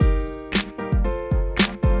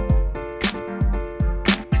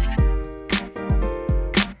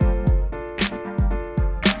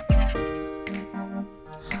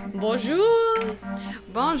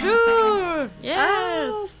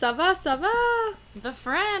ça va, ça va. The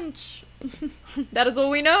French. That is all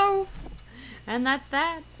we know. And that's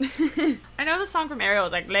that. I know the song from Ariel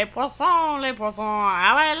is like, Les poissons,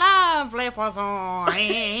 I love les poissons.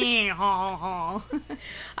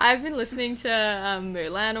 I've been listening to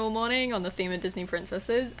Mulan all morning on the theme of Disney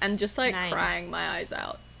princesses and just like Nice. crying my eyes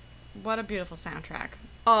out. What a beautiful soundtrack.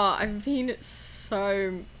 Oh, I'm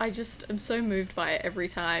so moved by it every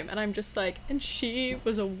time, and I'm just like, and she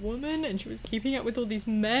was a woman, and she was keeping up with all these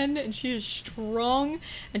men, and she is strong,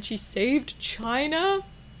 and she saved China.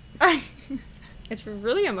 It's a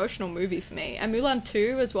really emotional movie for me. And Mulan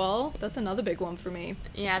 2 as well, that's another big one for me.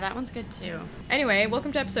 Yeah, that one's good too. Anyway,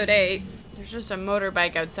 welcome to episode 8. There's just a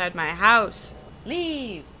motorbike outside my house.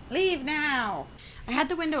 Leave now. I had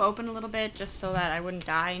the window open a little bit just so that I wouldn't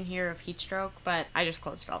die in here of heat stroke, but I just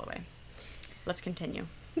closed it all the way. Let's continue.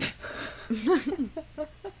 Well,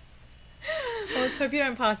 let's hope you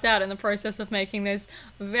don't pass out in the process of making this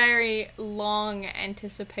very long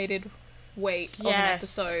anticipated wait of an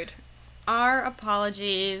episode. Our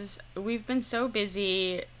apologies. We've been so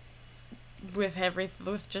busy with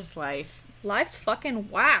just life. Life's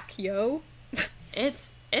fucking whack, yo.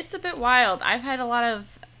 It's a bit wild. I've had a lot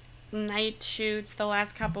of night shoots the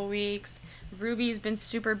last couple weeks. Ruby's been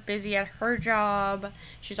super busy at her job.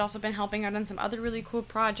 She's also been helping out on some other really cool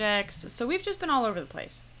projects. So we've just been all over the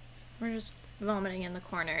place. We're just vomiting in the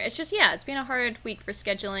corner. It's just, it's been a hard week for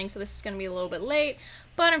scheduling, so this is going to be a little bit late,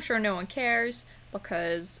 but I'm sure no one cares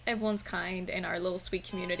because everyone's kind in our little sweet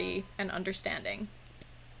community and understanding.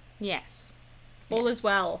 Yes. All is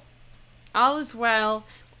well. All is well.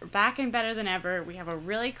 We're back and better than ever. We have a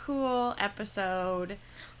really cool episode.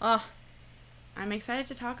 Oh, I'm excited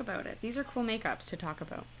to talk about it. These are cool makeups to talk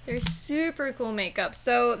about. they're super cool makeup.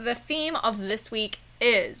 So the theme of this week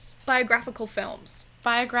is biographical films.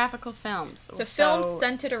 Biographical films. So films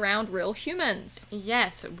centered around real humans.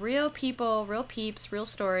 Yes, real people, real peeps, real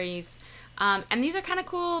stories. And these are kind of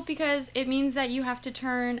cool because it means that you have to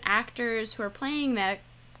turn actors who are playing that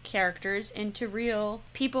characters into real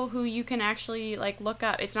people who you can actually like look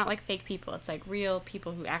up. It's not like fake people. It's like real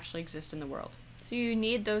people who actually exist in the world. So you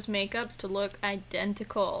need those makeups to look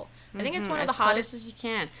identical. I think it's one of as the hardest close as you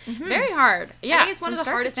can. Very hard. Yeah, I think it's one from of the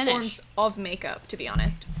start to hardest finish. forms of makeup, to be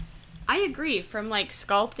honest. I agree. From like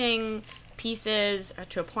sculpting pieces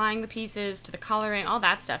to applying the pieces to the coloring, all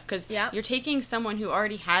that stuff. Because you're taking someone who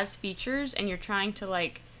already has features and you're trying to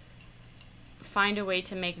like find a way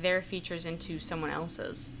to make their features into someone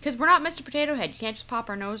else's. Because we're not Mr. Potato Head. You can't just pop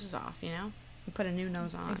our noses off, you know? And put a new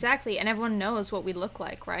nose on. Exactly, and everyone knows what we look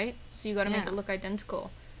like, right? So you gotta make it look identical.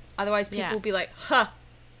 Otherwise people will be like, huh,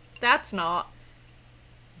 that's not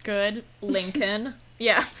good. Lincoln.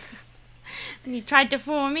 Yeah. You tried to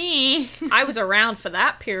fool me. I was around for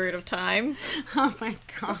that period of time. Oh my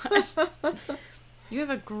gosh. You have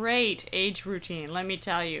a great age routine, let me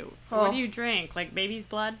tell you. Oh. What do you drink? Like baby's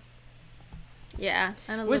blood? Yeah.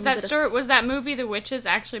 And Was that movie The Witches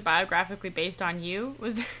actually biographically based on you?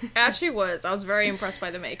 Actually was. I was very impressed by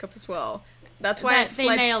the makeup as well. That's why they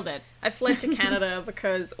nailed it. I fled to Canada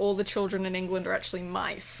because all the children in England are actually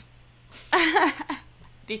mice.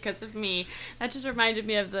 Because of me. That just reminded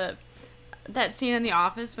me of that scene in The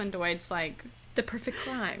Office when Dwight's like, the perfect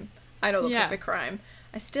crime. I know the perfect crime.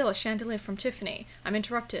 I steal a chandelier from Tiffany. I'm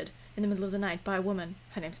interrupted in the middle of the night by a woman.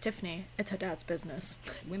 Her name's Tiffany. It's her dad's business.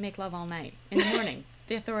 We make love all night. In the morning,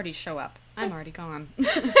 the authorities show up. I'm already gone.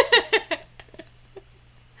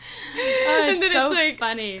 It's so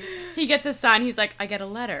funny. He gets a son. He's like, I get a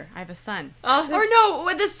letter. I have a son. Oh, or no,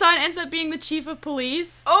 when the son ends up being the chief of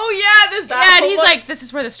police. Oh, yeah, there's that. Yeah, and he's like, this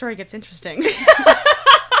is where the story gets interesting.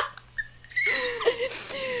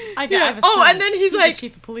 I have a son. And then he's like, the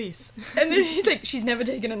chief of police. And then he's like, she's never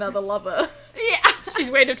taken another lover. Yeah. She's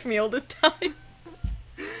waited for me all this time.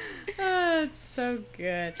 Oh, it's so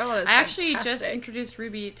good. Oh, that's I actually fantastic. just introduced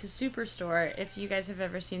Ruby to Superstore, if you guys have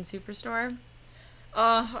ever seen Superstore.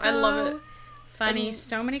 Oh, I love it. Funny,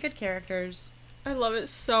 so many good characters. I love it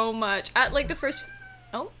so much. At like the first...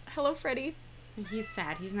 Oh, hello, Freddy. He's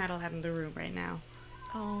sad. He's not allowed in the room right now.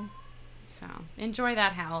 Oh. So, enjoy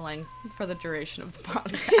that howling for the duration of the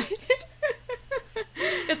podcast.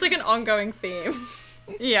 It's like an ongoing theme.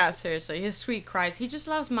 Yeah, seriously. His sweet cries. He just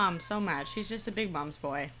loves Mom so much. He's just a big mom's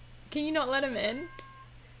boy. Can you not let him in?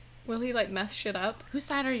 Will he, like, mess shit up? Whose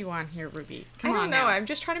side are you on here, Ruby? Come I don't on know. now. I'm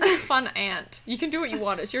just trying to be a fun aunt. You can do what you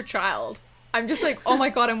want. It's your child. I'm just like, oh my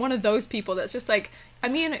god, I'm one of those people that's just like, I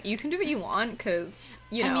mean, you can do what you want, because,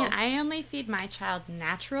 you know. I mean, I only feed my child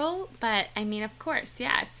natural, but, I mean, of course,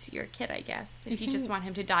 yeah, it's your kid, I guess. If you just want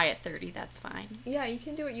him to die at 30, that's fine. Yeah, you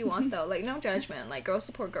can do what you want, though. Like, no judgment. Like, girls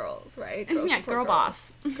support girls, right? Girls Yeah, support girl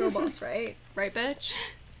girls. boss. Girl boss, right? Right, bitch?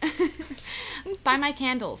 Buy my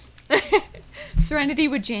candles. Serenity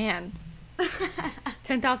with Jan.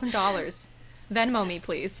 $10,000. Venmo me,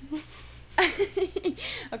 please.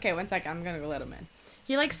 Okay, one second. I'm gonna go let him in.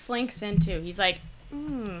 He like slinks in too. He's like,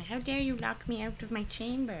 how dare you lock me out of my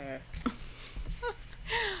chamber?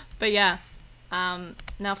 But yeah,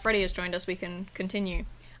 now Freddie has joined us. We can continue.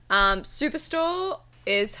 Superstore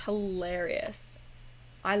is hilarious.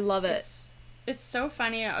 I love it. It's so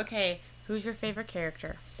funny. Okay, who's your favorite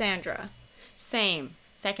character? Sandra. Same.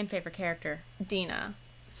 Second favorite character? Dina.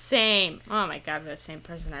 Same. Oh my god, we're the same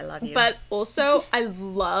person. I love you. But also, I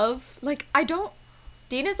love, like,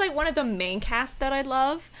 Dina's, like, one of the main cast that I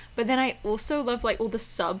love, but then I also love, like, all the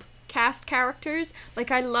sub-cast characters.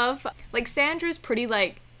 Like, I love, like, Sandra's pretty,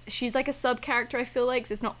 like, she's, like, a sub-character, I feel like,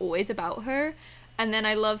 so it's not always about her. And then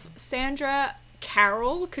I love Sandra,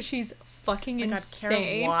 Carol, because she's fucking insane.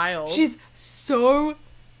 Carol's wild. She's so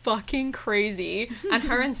fucking crazy, and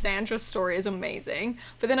her and Sandra's story is amazing.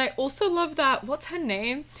 But then I also love that, what's her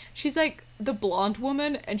name? She's, like, the blonde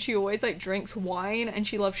woman, and she always, like, drinks wine, and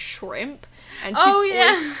she loves shrimp. And she's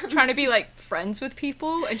always trying to be, like, friends with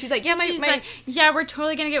people. And she's like, like, yeah, we're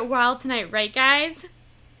totally gonna get wild tonight, right, guys?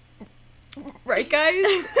 Right, guys?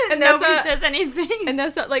 And nobody says anything. And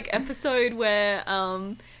there's that, like, episode where,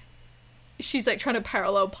 she's, like, trying to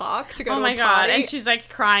parallel park to go to a party. Oh my god, and she's, like,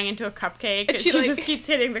 crying into a cupcake, and she like, just keeps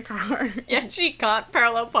hitting the car. Yeah, she can't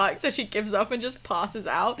parallel park, so she gives up and just passes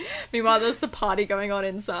out. Meanwhile, there's the party going on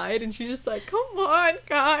inside, and she's just like, come on,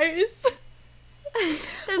 guys.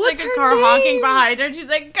 There's like a car honking behind her, and she's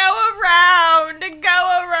like, go around.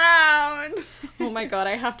 Oh my god,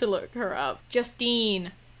 I have to look her up.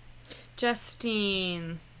 Justine, that's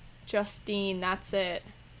it.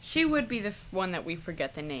 She would be the one that we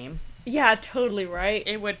forget the name. Yeah, totally right.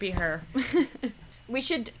 It would be her. We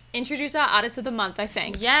should introduce our artist of the month, I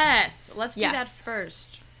think. Yes, let's do that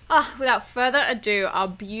first. Without further ado, our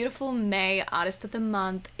beautiful May artist of the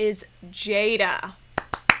month is Jada.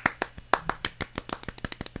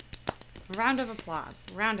 Round of applause.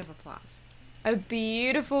 A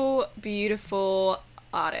beautiful, beautiful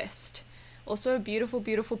artist. Also a beautiful,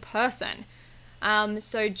 beautiful person.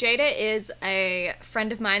 So Jada is a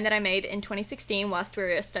friend of mine that I made in 2016 whilst we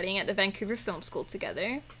were studying at the Vancouver Film School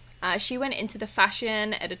together. She went into the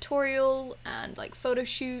fashion, editorial, and like photo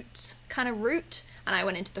shoot kind of route, and I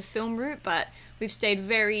went into the film route, but we've stayed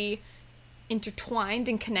very intertwined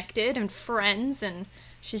and connected and friends, and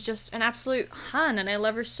she's just an absolute hun, and I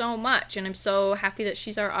love her so much, and I'm so happy that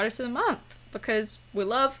she's our artist of the month, because we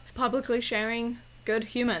love publicly sharing good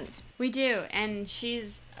humans. We do, and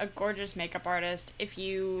she's a gorgeous makeup artist. If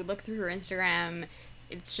you look through her Instagram,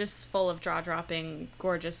 it's just full of jaw-dropping,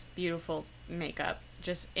 gorgeous, beautiful makeup,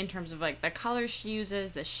 just in terms of like the colors she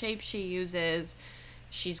uses, the shape she uses.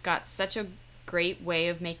 She's got such a great way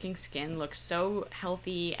of making skin look so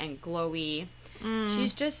healthy and glowy.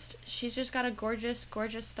 She's just got a gorgeous,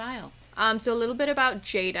 gorgeous style. So a little bit about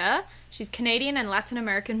Jada. She's Canadian and Latin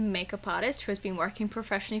American makeup artist who has been working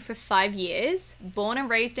professionally for 5 years. Born and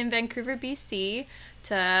raised in Vancouver, BC,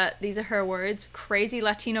 to, these are her words, crazy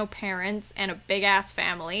Latino parents and a big-ass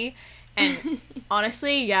family. And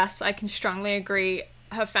honestly, yes, I can strongly agree.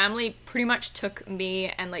 Her family pretty much took me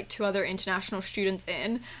and like 2 other international students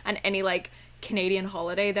in, and any like Canadian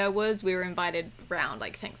holiday there was, we were invited around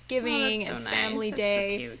like Thanksgiving and Family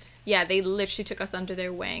Day. So cute. Yeah, they literally took us under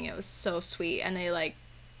their wing. It was so sweet, and they like,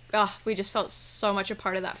 we just felt so much a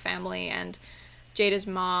part of that family. And Jada's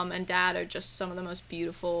mom and dad are just some of the most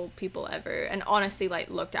beautiful people ever, and honestly like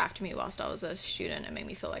looked after me whilst I was a student and made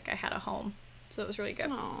me feel like I had a home. So it was really good.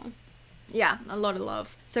 Aww. Yeah, a lot of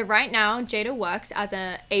love. So right now, Jada works as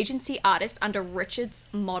an agency artist under Richards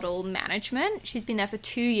Model Management. She's been there for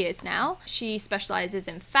 2 years now. She specializes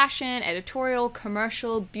in fashion, editorial,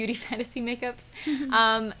 commercial, beauty fantasy makeups.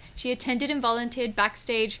 She attended and volunteered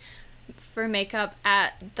backstage for makeup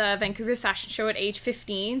at the Vancouver Fashion Show at age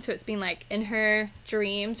 15, so it's been like in her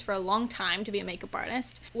dreams for a long time to be a makeup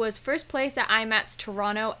artist. Was first place at IMAT's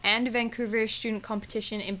Toronto and Vancouver student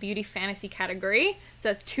competition in beauty fantasy category, so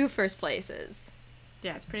that's 2 first places.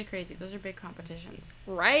 Yeah, it's pretty crazy. Those are big competitions.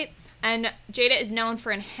 Right? And Jada is known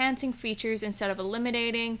for enhancing features instead of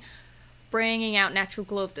eliminating, bringing out natural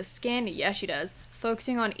glow of the skin. Yeah, she does.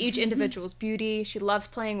 Focusing on each individual's beauty. She loves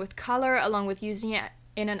playing with color along with using it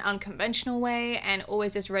in an unconventional way, and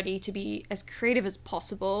always is ready to be as creative as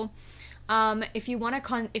possible. If you want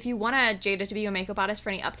Jada to be your makeup artist for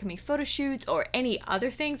any upcoming photo shoots or any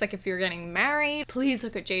other things, like if you're getting married, please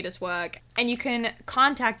look at Jada's work. And you can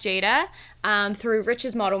contact Jada through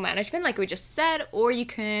Rich's Model Management, like we just said, or you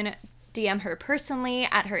can DM her personally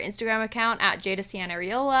at her Instagram account at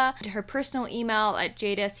jadasianareola, her personal email at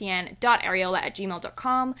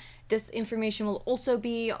jadasian.areola@gmail.com. This information will also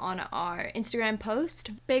be on our Instagram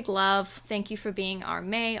post. Big love. Thank you for being our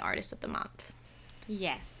May Artist of the Month.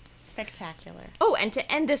 Yes. Spectacular. Oh, and to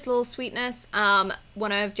end this little sweetness,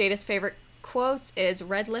 one of Jada's favorite quotes is,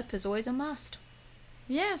 "Red lip is always a must."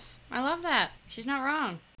 Yes, I love that. She's not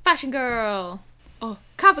wrong. Fashion girl. Oh,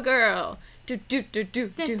 cover girl. Do do do do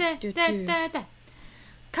do do do.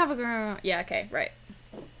 Cover girl. Yeah, okay, right.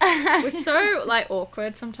 We're so, like,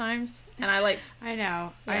 awkward sometimes, and I know. Yeah.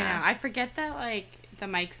 I know. I forget that, like, the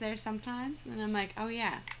mic's there sometimes, and I'm like, oh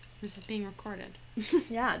yeah, this is being recorded.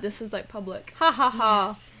 Yeah, this is, like, public. Ha ha ha.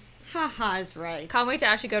 Yes. Ha ha is right. Can't wait to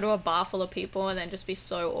actually go to a bar full of people and then just be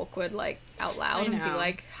so awkward, like, out loud, and be know.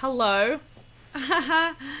 like, hello.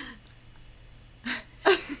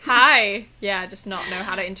 Hi. Yeah, just not know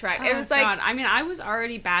how to interact. It was like, God. I mean, I was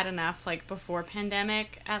already bad enough, like, before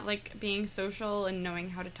pandemic at, like, being social and knowing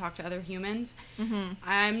how to talk to other humans. mm-hmm.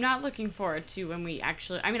 I'm not looking forward to when we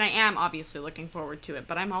actually, I mean, I am obviously looking forward to it,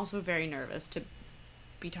 but I'm also very nervous to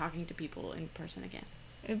be talking to people in person again.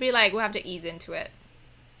 It'd be like, we'll have to ease into it.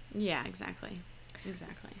 Yeah, exactly.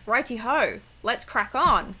 Righty-ho. Let's crack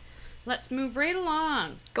on. Let's move right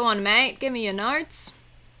along. Go on, mate. Give me your notes.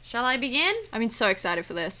 Shall I begin? I'm so excited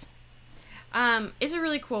for this. It's a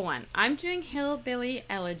really cool one. I'm doing Hillbilly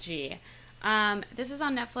Elegy. This is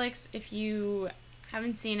on Netflix. If you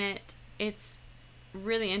haven't seen it, it's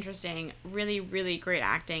really interesting. Really, really great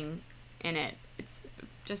acting in it. It's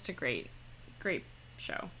just a great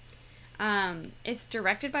show. It's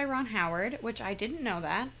directed by Ron Howard, which I didn't know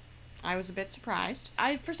that. I was a bit surprised.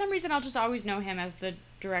 For some reason, I'll just always know him as the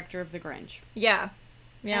director of The Grinch. Yeah.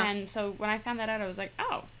 Yeah. And so when I found that out, I was like,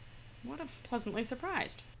 oh, what a pleasantly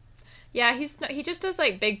surprised. Yeah, he just does,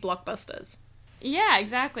 like, big blockbusters. Yeah,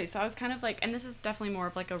 exactly. So I was kind of like, and this is definitely more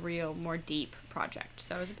of like a real, more deep project.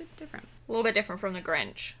 So it was a bit different. A little bit different from The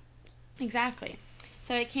Grinch. Exactly.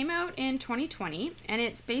 So it came out in 2020, and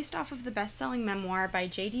it's based off of the best-selling memoir by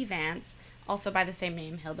J.D. Vance, also by the same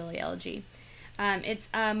name, Hillbilly Elegy. It's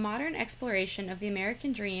a modern exploration of the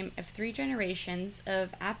American dream of 3 generations of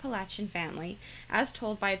Appalachian family, as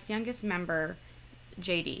told by its youngest member,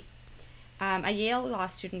 J.D., a Yale law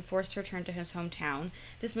student forced to return to his hometown.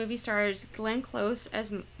 This movie stars Glenn Close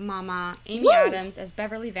as Mama, Amy Woo! Adams as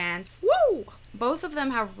Beverly Vance. Woo! Both of them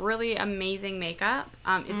have really amazing makeup.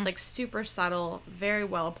 It's like super subtle, very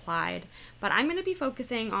well applied. But I'm going to be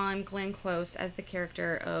focusing on Glenn Close as the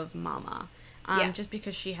character of Mama. Just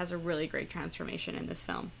because she has a really great transformation in this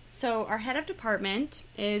film. So our head of department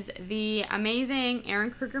is the amazing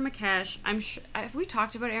Erin Kruger-McCash. I'm sure, have we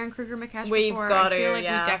talked about Erin Kruger-McCash before? I feel like we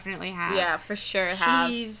definitely have. Yeah, for sure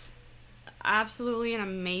She's absolutely an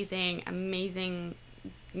amazingly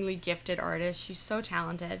gifted artist. She's so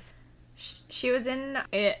talented. She was in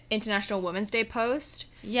International Women's Day post.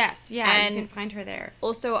 Yes, yeah, and you can find her there.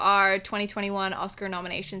 Also our 2021 Oscar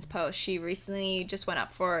nominations post. She recently just went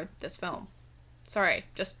up for this film. Sorry,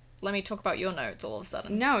 just let me talk about your notes all of a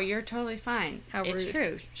sudden. No, you're totally fine. How rude. It's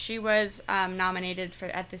true. She was nominated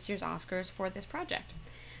at this year's Oscars for this project.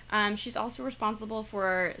 She's also responsible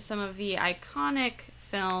for some of the iconic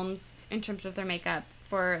films in terms of their makeup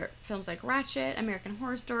for films like Ratchet, American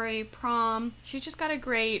Horror Story, Prom. She's just got a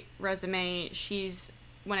great resume.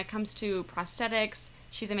 When it comes to prosthetics,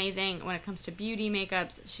 she's amazing. When it comes to beauty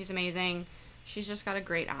makeups, she's amazing. She's just got a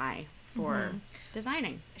great eye for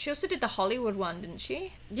designing. She also did the Hollywood one, didn't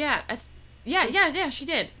she? Yeah. She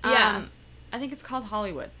did. Yeah. I think it's called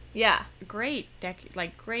Hollywood. Yeah. Great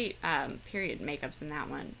period makeups in that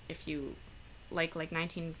one. If you like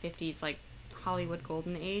 1950s, like Hollywood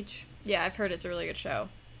golden age. Yeah, I've heard it's a really good show.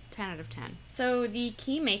 10 out of 10. So the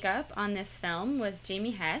key makeup on this film was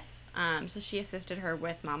Jamie Hess. So she assisted her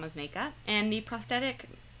with Mama's makeup. And the prosthetic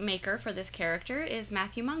maker for this character is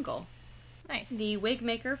Matthew Mungle. Nice. The wig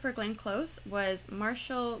maker for Glenn Close was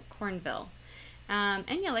Marshall Cornville. And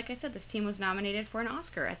yeah, like I said, this team was nominated for an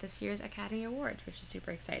Oscar at this year's Academy Awards, which is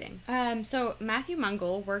super exciting. So Matthew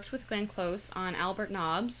Mungle worked with Glenn Close on Albert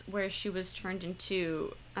Nobbs, where she was turned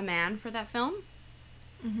into a man for that film.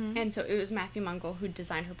 Mm-hmm. And so it was Matthew Mungle who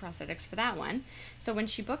designed her prosthetics for that one. So when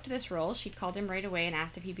she booked this role, she'd called him right away and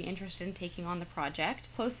asked if he'd be interested in taking on the project.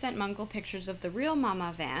 Close sent Mungle pictures of the real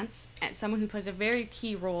Mama Vance, and someone who plays a very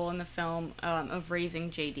key role in the film of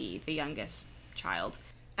raising JD, the youngest child.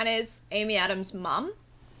 And is Amy Adams' mom?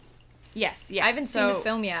 Yes, yeah. I haven't seen the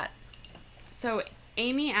film yet. So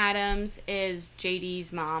Amy Adams is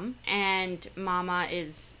JD's mom, and Mama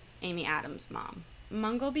is Amy Adams' mom.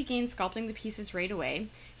 Mungo began sculpting the pieces right away.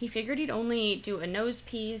 He figured he'd only do a nose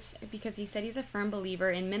piece because he said he's a firm believer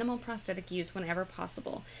in minimal prosthetic use whenever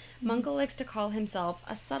possible. Mungo likes to call himself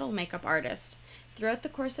a subtle makeup artist. Throughout the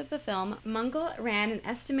course of the film, Mungo ran an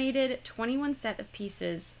estimated 21 set of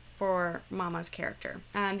pieces for Mama's character.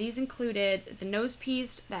 These included the nose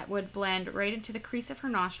piece that would blend right into the crease of her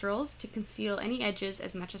nostrils to conceal any edges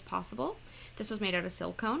as much as possible. This was made out of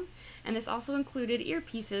silicone. And this also included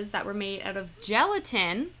earpieces that were made out of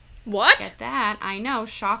gelatin. What? Get that. I know,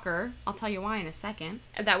 shocker. I'll tell you why in a second.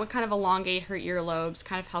 That would kind of elongate her earlobes,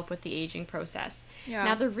 kind of help with the aging process. Yeah.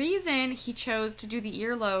 Now, the reason he chose to do the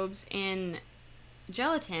earlobes in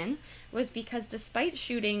gelatin was because despite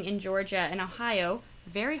shooting in Georgia and Ohio,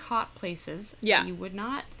 very hot places that you would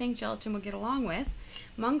not think gelatin would get along with,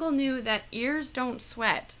 Mungo knew that ears don't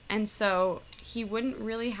sweat, and so he wouldn't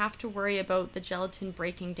really have to worry about the gelatin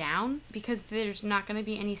breaking down because there's not going to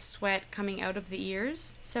be any sweat coming out of the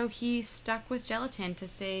ears. So he stuck with gelatin to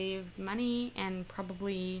save money and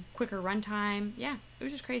probably quicker runtime. Yeah, it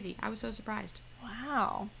was just crazy. I was so surprised.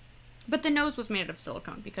 Wow. But the nose was made out of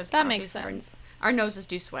silicone because that makes sense. Our noses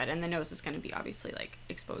do sweat, and the nose is going to be obviously like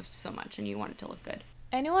exposed so much, and you want it to look good.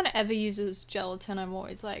 Anyone ever uses gelatin, I'm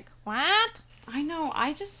always like, what? I know.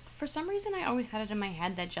 I just, for some reason, I always had it in my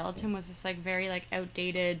head that gelatin was this like very like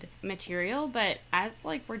outdated material. But as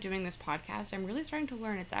like we're doing this podcast, I'm really starting to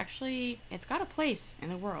learn it's got a place in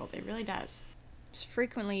the world. It really does. It's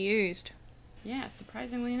frequently used. Yeah,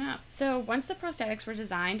 surprisingly enough. So once the prosthetics were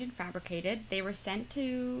designed and fabricated, they were sent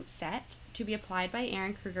to set to be applied by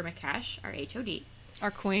Erin Kruger McKesh, our HOD.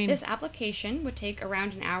 Our queen. This application would take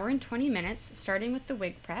around an hour and 20 minutes, starting with the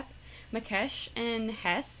wig prep. McKesh and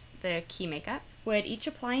Hess, the key makeup, would each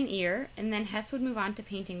apply an ear, and then Hess would move on to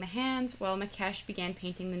painting the hands, while McKesh began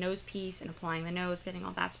painting the nose piece and applying the nose, getting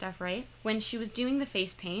all that stuff right. When she was doing the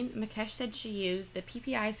face paint, McKesh said she used the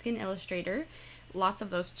PPI Skin Illustrator, lots of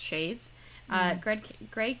those shades,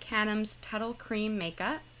 Greg Canham's Tuttle Cream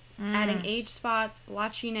makeup, adding age spots,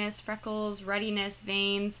 blotchiness, freckles, ruddiness,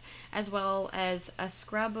 veins, as well as a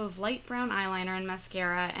scrub of light brown eyeliner and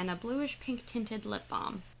mascara, and a bluish pink tinted lip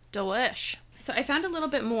balm. Delish. So I found a little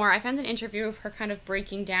bit more. I found an interview of her kind of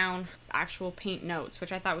breaking down actual paint notes,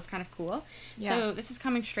 which I thought was kind of cool. Yeah. So this is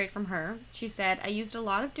coming straight from her. She said, I used a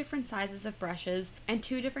lot of different sizes of brushes and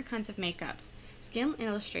 2 different kinds of makeups. Skin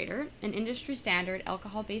Illustrator, an industry standard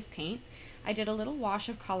alcohol-based paint. I did a little wash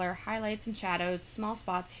of color, highlights and shadows, small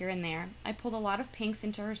spots here and there. I pulled a lot of pinks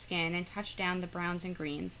into her skin and touched down the browns and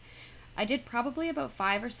greens. I did probably about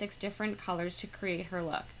 5 or 6 different colors to create her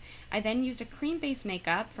look. I then used a cream-based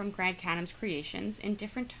makeup from Greg Canham's Creations in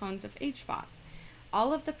different tones of age spots.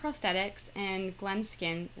 All of the prosthetics and Glenn's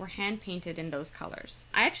skin were hand-painted in those colors.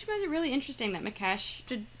 I actually found it really interesting that McKesh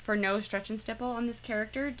did for no stretch and stipple on this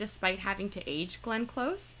character, despite having to age Glenn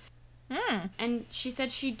Close. And she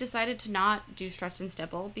said she decided to not do stretch and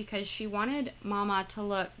stipple because she wanted Mama to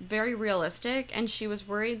look very realistic, and she was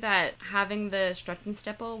worried that having the stretch and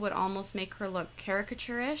stipple would almost make her look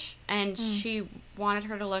caricature-ish, and she wanted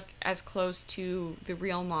her to look as close to the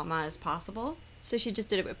real Mama as possible. So she just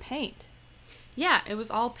did it with paint? Yeah, it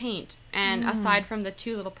was all paint, and aside from the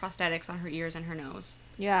 2 little prosthetics on her ears and her nose.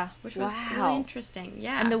 Yeah. Which was really interesting.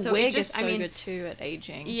 Yeah. And the wig is so good too at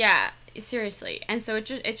aging. Yeah, seriously. And so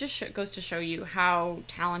it just goes to show you how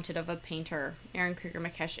talented of a painter Erin Kruger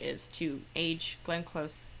McKesh is to age Glenn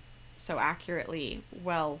Close so accurately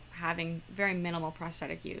while having very minimal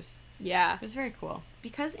prosthetic use. Yeah. It was very cool.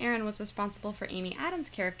 Because Erin was responsible for Amy Adams'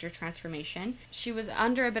 character transformation, she was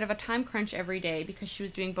under a bit of a time crunch every day because she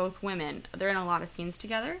was doing both women. They're in a lot of scenes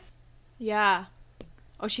together. Yeah.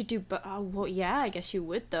 Oh, she'd do... well, yeah, I guess you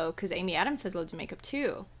would, though, because Amy Adams has loads of makeup,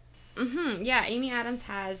 too. Yeah, Amy Adams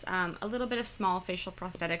has a little bit of small facial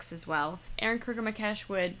prosthetics as well. Erin Kruger McKesh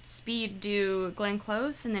would speed do Glenn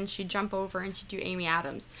Close, and then she'd jump over and she'd do Amy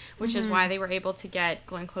Adams, which is why they were able to get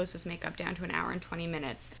Glenn Close's makeup down to an hour and 20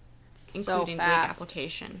 minutes, including wig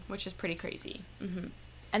application, which is pretty crazy.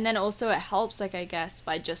 And then also it helps, like, I guess,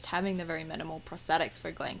 by just having the very minimal prosthetics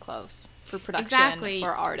for Glenn Close, for production,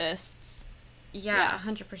 for artists. Yeah,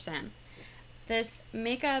 100%. This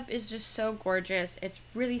makeup is just so gorgeous. It's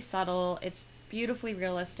really subtle. It's beautifully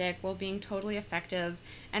realistic while being totally effective.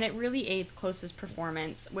 And it really aids Close's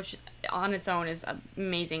performance, which on its own is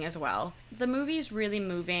amazing as well. The movie is really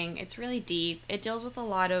moving. It's really deep. It deals with a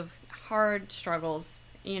lot of hard struggles,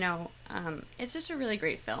 you know. It's just a really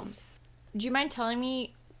great film. Do you mind telling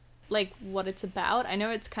me, like, what it's about? I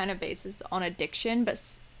know it's kind of bases on addiction, but,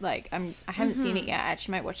 like, I haven't seen it yet. I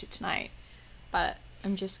actually might watch it tonight. But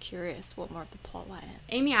I'm just curious what more of the plot line is.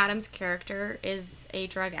 Amy Adams' character is a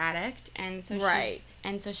drug addict, and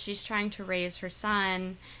so she's trying to raise her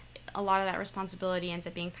son. A lot of that responsibility ends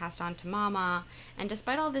up being passed on to Mama, and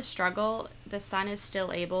despite all this struggle, the son is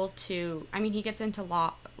still able to, I mean, he gets into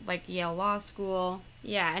law, like Yale Law School.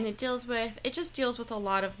 Yeah, and it just deals with a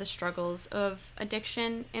lot of the struggles of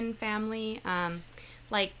addiction in family,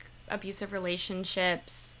 like abusive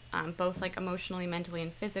relationships, both like emotionally, mentally,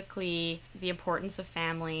 and physically, the importance of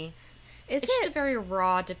family. It's just a very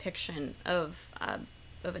raw depiction of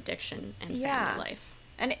addiction and family life.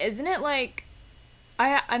 And isn't it like,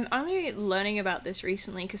 I'm only learning about this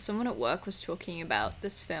recently because someone at work was talking about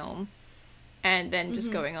this film, and then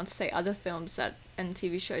just going on to say other films and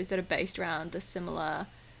TV shows that are based around the similar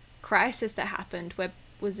crisis that happened, where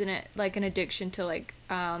wasn't it like an addiction to like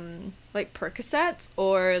Percocets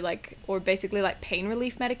or basically like pain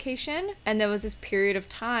relief medication, and there was this period of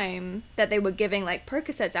time that they were giving like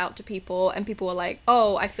Percocets out to people, and people were like,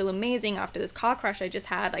 oh, I feel amazing after this car crash I just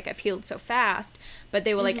had, like I've healed so fast, but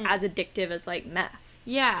they were like as addictive as like meth.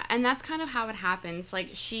 Yeah, and that's kind of how it happens. Like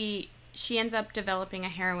she ends up developing a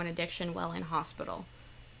heroin addiction while in hospital.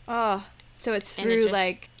 Oh, so it's through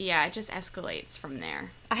it just escalates from there.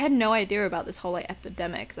 I had no idea about this whole like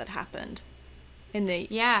epidemic that happened in the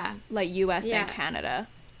like US and Canada.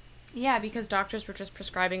 Yeah, because doctors were just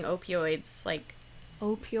prescribing opioids, like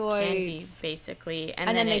candy, basically,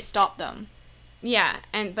 and then they stopped them. Yeah,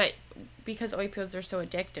 but because opioids are so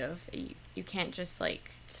addictive, you can't just like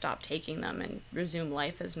stop taking them and resume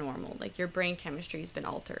life as normal. Like your brain chemistry has been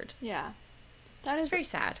altered. Yeah, that is very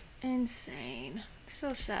sad. Insane.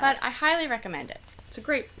 So sad. But I highly recommend it. It's a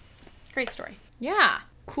great story. Yeah.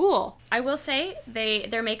 Cool. I will say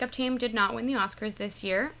their makeup team did not win the Oscars this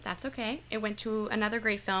year. That's okay. It went to another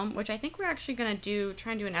great film, which I think we're actually going to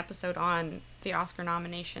try and do an episode on the Oscar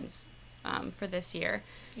nominations for this year.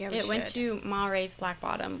 Yeah, it went to Ma Rainey's Black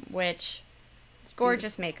Bottom, which is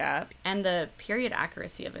gorgeous makeup, and the period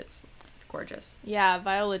accuracy of it's gorgeous. Yeah,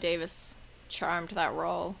 Viola Davis charmed that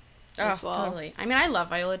role as well. Totally. I mean, I love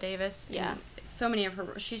Viola Davis. Yeah. So many of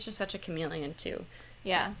her, she's just such a chameleon too.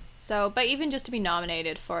 Yeah. So, but even just to be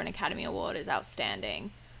nominated for an Academy Award is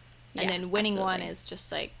outstanding. And then winning one is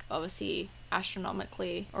just like obviously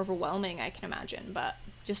astronomically overwhelming, I can imagine. But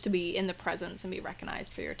just to be in the presence and be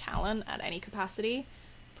recognized for your talent at any capacity,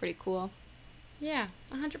 pretty cool. Yeah,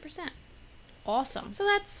 100%. Awesome. So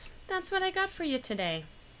that's what I got for you today.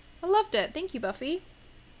 I loved it. Thank you, Buffy.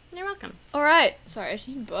 You're welcome. All right. Sorry, I just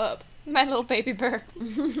need to burp. My little baby burp.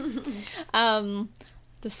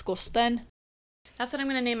 Disgusting. That's what I'm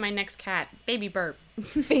going to name my next cat. Baby Burp.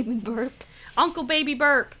 Baby Burp. Uncle Baby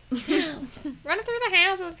Burp. Running through the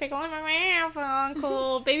house with pickle in my mouth,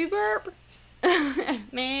 Uncle Baby Burp.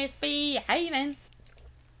 Misbehaving.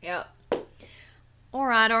 Yep.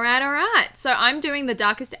 Alright. So I'm doing The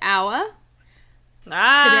Darkest Hour.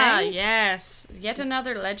 Today. Yes. Yet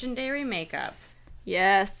another legendary makeup.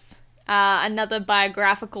 Yes. Another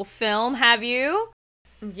biographical film, have you?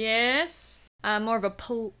 Yes. More of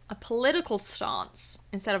a political stance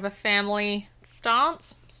instead of a family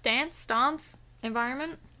stance,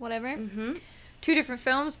 environment, whatever. Mm-hmm. 2 different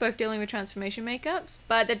films, both dealing with transformation makeups.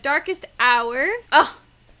 But The Darkest Hour, oh,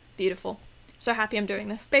 beautiful. So happy I'm doing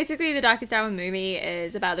this. Basically, The Darkest Hour movie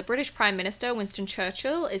is about the British Prime Minister, Winston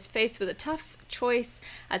Churchill, is faced with a tough choice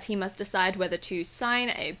as he must decide whether to sign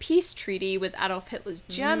a peace treaty with Adolf Hitler's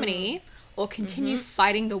Germany or continue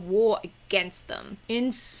fighting the war against them.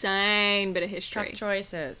 Insane bit of history. Tough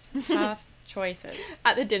choices. Tough choices.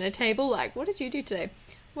 At the dinner table, like, what did you do today?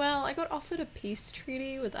 Well, I got offered a peace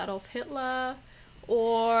treaty with Adolf Hitler,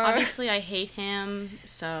 or... Obviously, I hate him,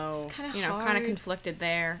 so, kind of conflicted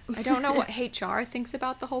there. I don't know what HR thinks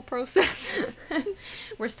about the whole process.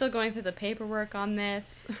 We're still going through the paperwork on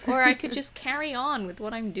this. Or I could just carry on with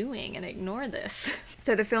what I'm doing and ignore this.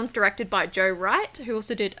 So the film's directed by Joe Wright, who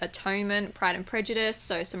also did Atonement, Pride and Prejudice,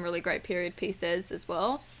 so some really great period pieces as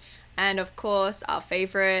well. And of course, our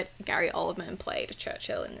favorite, Gary Oldman, played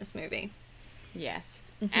Churchill in this movie. Yes.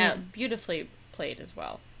 Beautifully played as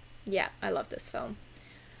well. Yeah, I love this film.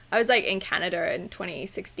 I was like in Canada in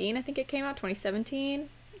 2016, I think it came out, 2017.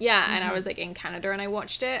 Yeah, and I was like in Canada and I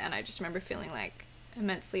watched it, and I just remember feeling like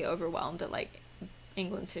immensely overwhelmed at like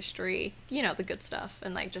England's history, you know, the good stuff,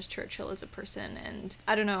 and like just Churchill as a person. And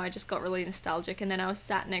I don't know, I just got really nostalgic. And then I was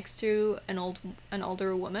sat next to an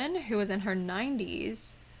older woman who was in her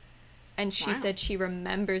 90s, and she said she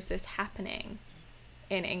remembers this happening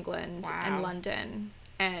in England and London.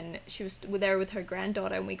 And she was there with her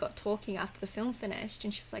granddaughter, and we got talking after the film finished,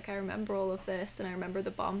 and she was like, I remember all of this, and I remember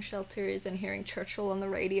the bomb shelters and hearing Churchill on the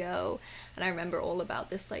radio, and I remember all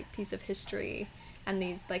about this like piece of history. and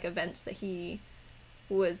these like events that he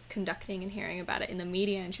was conducting and hearing about it in the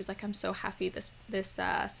media, and she was like, I'm so happy this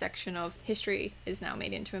section of history is now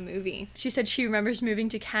made into a movie. She said she remembers moving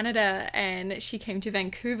to Canada and she came to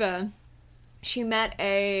Vancouver. She met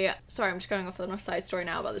sorry, I'm just going off on a side story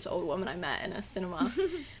now about this old woman I met in a cinema.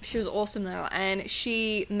 She was awesome though, and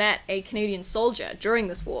she met a Canadian soldier during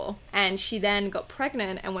this war, and she then got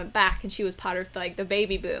pregnant and went back, and she was part of like the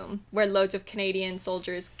baby boom, where loads of Canadian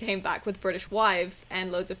soldiers came back with British wives,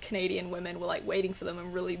 and loads of Canadian women were like waiting for them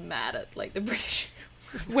and really mad at like the British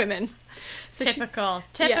women. So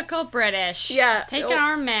typical British. Yeah. Taking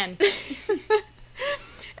our men.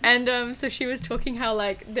 And so she was talking how,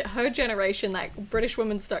 like, her generation, like, British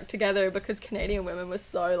women stuck together because Canadian women were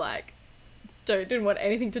so, like, didn't want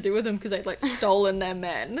anything to do with them because they'd, like, stolen their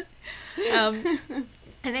men. And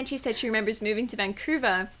then she said she remembers moving to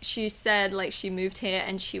Vancouver. She said, like, she moved here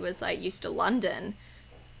and she was, like, used to London.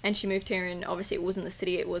 And she moved here, and obviously it wasn't the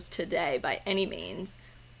city it was today by any means.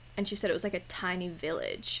 And she said it was, like, a tiny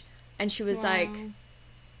village. And she was like...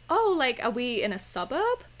 oh, like, are we in a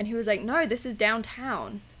suburb? And he was like, no, this is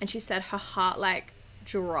downtown. And she said her heart, like,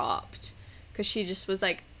 dropped because she just was,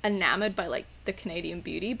 like, enamored by, like, the Canadian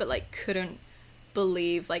beauty, but, like, couldn't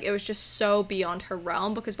believe, like, it was just so beyond her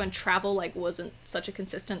realm, because when travel, like, wasn't such a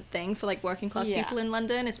consistent thing for, like, working class people in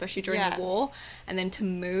London, especially during the war, and then to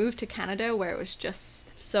move to Canada where it was just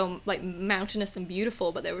so, like, mountainous and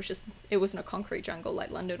beautiful, but it wasn't a concrete jungle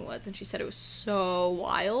like London was. And she said it was so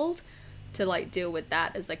wild to, like, deal with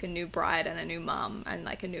that as, like, a new bride and a new mom and,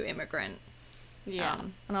 like, a new immigrant. Yeah.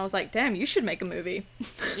 And I was like, damn, you should make a movie.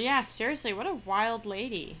 Yeah, seriously, what a wild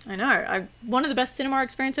lady. I know. One of the best cinema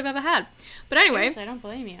experience I've ever had. But anyway. Seriously, I don't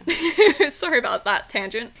blame you. Sorry about that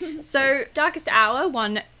tangent. So, Darkest Hour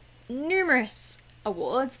won numerous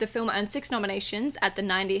awards. The film earned 6 nominations at the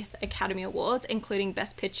 90th Academy Awards, including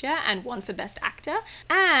Best Picture and 1 for Best Actor,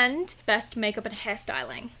 and Best Makeup and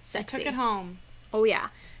Hairstyling. Sexy. I took it home. Oh, yeah.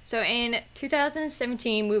 So in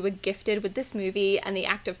 2017, we were gifted with this movie, and the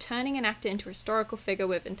act of turning an actor into a historical figure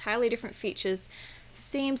with entirely different features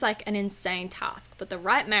seems like an insane task, but the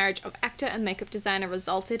right marriage of actor and makeup designer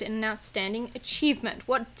resulted in an outstanding achievement.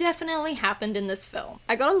 What definitely happened in this film?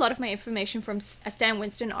 I got a lot of my information from a Stan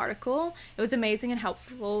Winston article. It was amazing and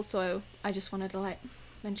helpful, so I just wanted to, like,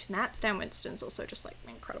 mention that. Stan Winston's also just, like,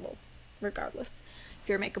 incredible, regardless. If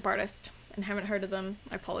you're a makeup artist and haven't heard of them,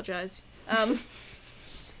 I apologize.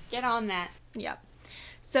 Get on that. Yeah.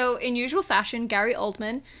 So, in usual fashion, Gary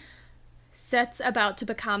Oldman sets about to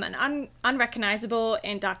become an unrecognizable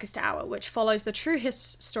in Darkest Hour, which follows the true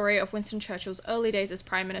story of Winston Churchill's early days as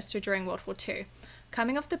Prime Minister during World War II.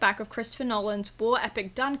 Coming off the back of Christopher Nolan's war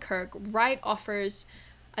epic Dunkirk, Wright offers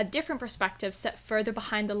a different perspective set further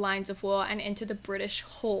behind the lines of war and into the British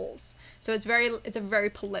halls. So it's a very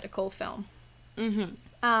political film.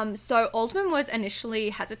 Mm-hmm. So Oldman was initially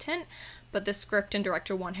hesitant, but the script and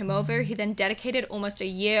director won him over. He then dedicated almost a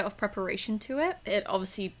year of preparation to it. It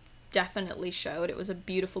obviously definitely showed. It was a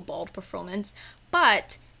beautiful, bold performance.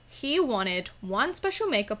 But he wanted one special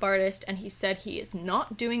makeup artist, and he said he is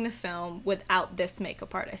not doing the film without this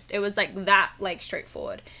makeup artist. It was like that, like,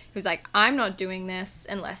 straightforward. He was like, I'm not doing this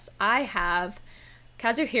unless I have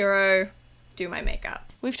Kazuhiro do my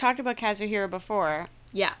makeup. We've talked about Kazuhiro before.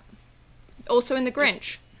 Yeah. Also in The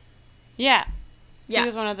Grinch. Yeah. Yeah. He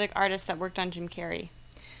was one of the artists that worked on Jim Carrey.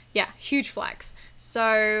 Yeah, huge flex.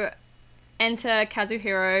 So, enter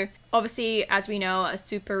Kazuhiro, obviously, as we know, a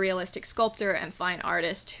super realistic sculptor and fine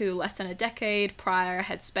artist who less than a decade prior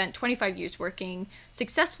had spent 25 years working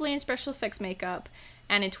successfully in special effects makeup,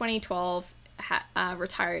 and in 2012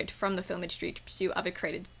 retired from the film industry to pursue other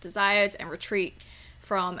creative desires and retreat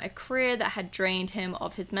from a career that had drained him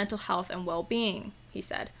of his mental health and well-being, he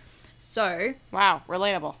said. So... Wow,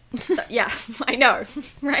 relatable. Yeah, I know,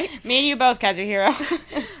 right? Me and you both, Kazuhiro.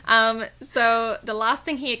 So the last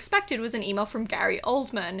thing he expected was an email from Gary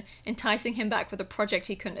Oldman enticing him back with a project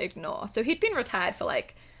he couldn't ignore. So he'd been retired for,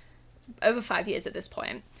 like, over 5 years at this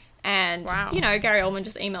point. And, you know, Gary Oldman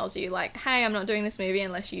just emails you, like, hey, I'm not doing this movie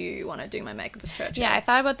unless you want to do my makeup as Churchill. Yeah, I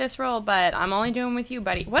thought about this role, but I'm only doing with you,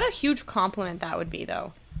 buddy. What a huge compliment that would be,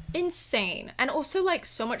 though. Insane. And also, like,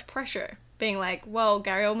 so much pressure. Being like, well,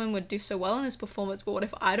 Gary Oldman would do so well in this performance, but what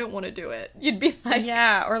if I don't want to do it? You'd be like...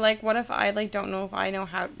 Yeah, or, like, what if I, like, don't know if I know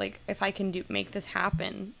how, like, if I can make this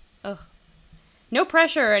happen? Ugh. No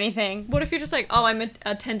pressure or anything. What if you're just like, oh, I'm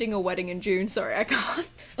attending a wedding in June, sorry, I can't.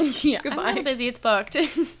 Yeah, Goodbye. I'm a little busy, it's booked.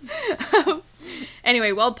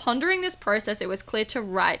 Anyway, while pondering this process, it was clear to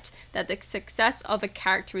Wright that the success of a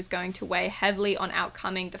character was going to weigh heavily on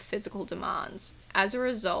outcoming the physical demands. As a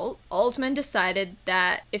result, Altman decided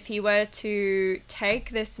that if he were to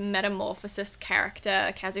take this metamorphosis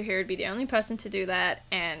character, Kazuhiro would be the only person to do that,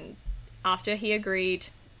 and after he agreed,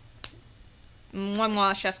 mwah,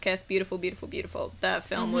 mwah, chef's kiss, beautiful, beautiful, beautiful. The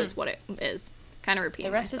film was what it is. Kind of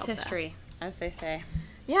repeating the rest is myself history, as they say.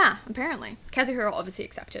 Yeah, apparently. Kazuhiro obviously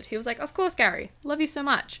accepted. He was like, of course, Gary. Love you so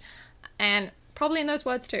much. And probably in those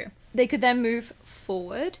words too. They could then move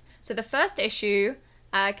forward. So the first issue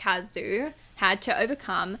Kazu had to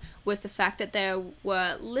overcome was the fact that there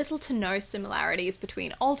were little to no similarities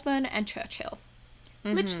between Altman and Churchill.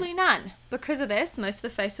 Literally none. Because of this, most of the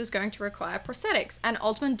face was going to require prosthetics, and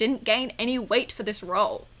Altman didn't gain any weight for this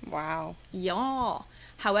role. Wow. Yeah.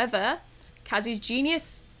 However, Kazu's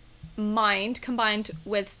genius mind combined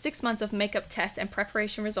with 6 months of makeup tests and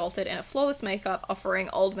preparation resulted in a flawless makeup, offering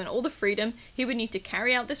Altman all the freedom he would need to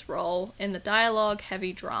carry out this role in the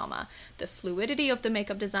dialogue-heavy drama. The fluidity of the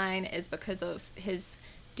makeup design is because of his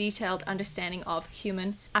detailed understanding of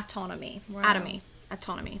human autonomy.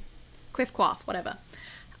 Autonomy. Quiff quaff, whatever.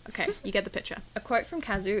 Okay, you get the picture. A quote from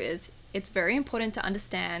Kazu is, "It's very important to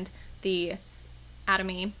understand the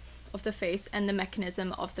anatomy of the face and the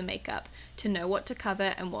mechanism of the makeup, to know what to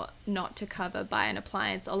cover and what not to cover by an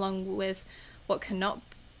appliance, along with what cannot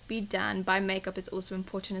be done by makeup is also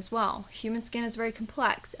important as well. Human skin is very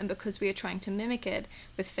complex, and because we are trying to mimic it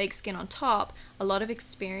with fake skin on top, a lot of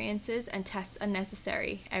experiences and tests are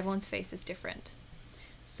necessary. Everyone's face is different."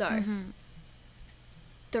 So,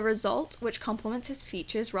 the result, which complements his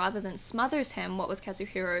features rather than smothers him, what was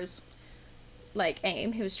Kazuhiro's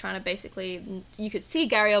aim. He was trying to basically, you could see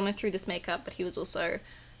Gary Oldman through this makeup, but he was also,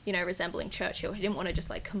 resembling Churchill. He didn't want to just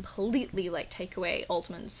completely take away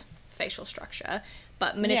Altman's facial structure,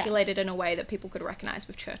 but manipulate it in a way that people could recognize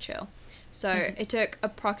with Churchill. So it took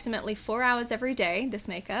approximately 4 hours every day, this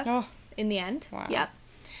makeup, in the end. Wow. Yep.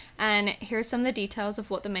 And here are some of the details of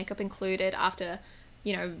what the makeup included after,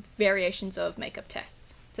 variations of makeup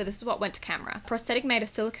tests. So this is what went to camera. Prosthetic made of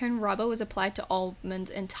silicone rubber was applied to Altman's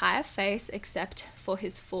entire face except for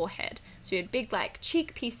his forehead. So he had big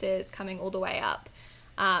cheek pieces coming all the way up.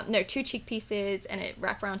 2 cheek pieces, and it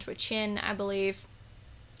wrapped around to a chin, I believe.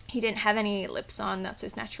 He didn't have any lips on, that's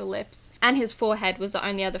his natural lips. And his forehead was the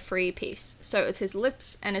only other free piece. So it was his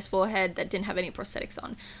lips and his forehead that didn't have any prosthetics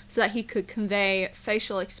on, so that he could convey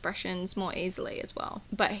facial expressions more easily as well.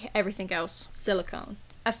 But everything else, silicone.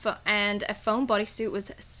 And a foam bodysuit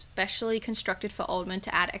was specially constructed for Altman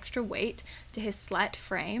to add extra weight to his slight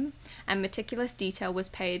frame, and meticulous detail was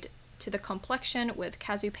paid to the complexion, with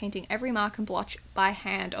Kazu painting every mark and blotch by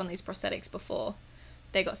hand on these prosthetics before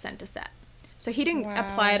they got sent to set. So he didn't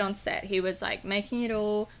apply it on set. He was making it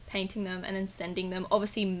all, painting them, and then sending them.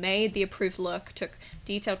 Obviously made the approved look, took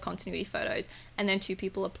detailed continuity photos, and then 2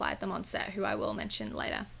 people applied them on set, who I will mention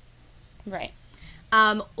later. Right.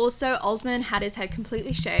 Also, Altman had his head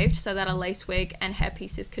completely shaved so that a lace wig and hair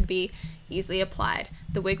pieces could be easily applied.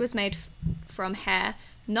 The wig was made from hair,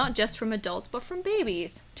 not just from adults, but from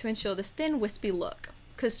babies, to ensure this thin, wispy look.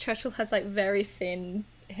 Because Churchill has, very thin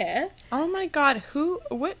hair. Oh my god,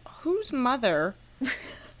 whose mother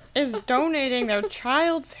is donating their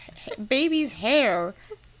child's baby's hair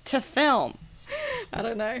to film? I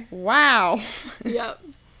don't know. Wow. Yep.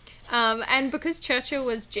 And because Churchill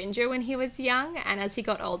was ginger when he was young, and as he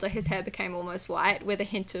got older, his hair became almost white with a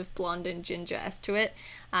hint of blonde and ginger-esque to it.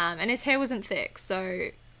 And his hair wasn't thick,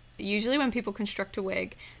 so usually when people construct a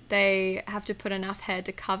wig, they have to put enough hair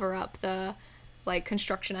to cover up the,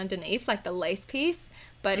 construction underneath, the lace piece.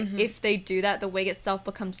 But if they do that, the wig itself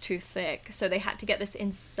becomes too thick. So they had to get this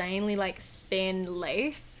insanely, thin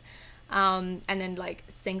lace. And then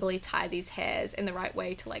singly tie these hairs in the right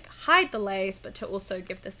way to hide the lace, but to also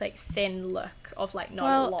give this thin look of not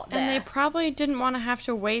a lot there. And they probably didn't want to have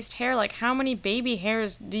to waste hair. How many baby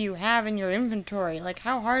hairs do you have in your inventory?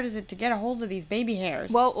 How hard is it to get a hold of these baby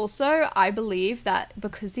hairs? Well, also I believe that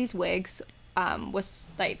because these wigs was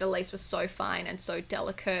the lace was so fine and so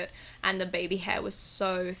delicate, and the baby hair was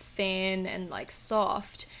so thin and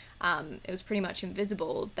soft, it was pretty much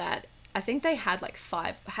invisible, that I think they had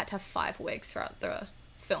had to have 5 wigs throughout the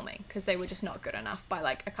filming, because they were just not good enough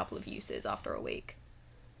by a couple of uses after a week.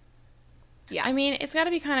 Yeah. I mean, it's got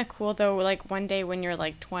to be kind of cool though, one day when you're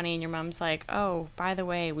 20 and your mom's like, "Oh, by the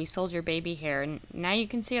way, we sold your baby hair and now you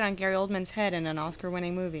can see it on Gary Oldman's head in an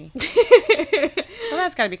Oscar-winning movie." So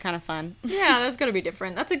that's got to be kind of fun. Yeah, that's got to be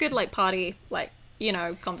different. That's a good party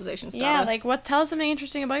conversation starter. Yeah, tell us something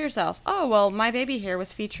interesting about yourself. Oh, well, my baby hair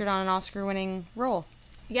was featured on an Oscar-winning role.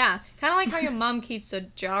 Yeah, kind of like how your mum keeps a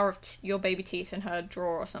jar of your baby teeth in her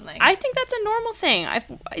drawer or something. I think that's a normal thing.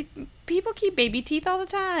 People keep baby teeth all the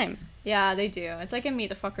time. Yeah, they do. It's like in Meet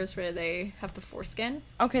the Fuckers where they have the foreskin.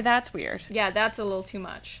 Okay, that's weird. Yeah, that's a little too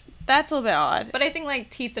much. That's a little bit odd. But I think, like,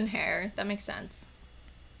 teeth and hair, that makes sense.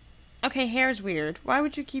 Okay, hair's weird. Why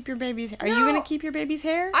would you keep your baby's... Are you No. gonna keep your baby's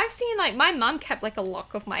hair? I've seen, like, my mom kept, like, a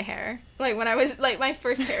lock of my hair. Like, when I was, like, my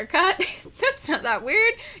first haircut. That's not that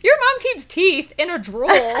weird. Your mom keeps teeth in a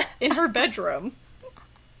drawer in her bedroom.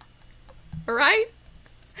 Right?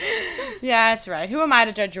 Yeah, that's right. Who am I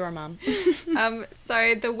to judge your mom?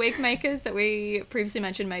 So the wig makers that we previously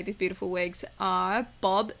mentioned made these beautiful wigs are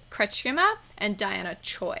Bob Kretschmer and Diana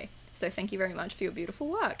Choi. So thank you very much for your beautiful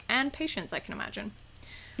work and patience, I can imagine.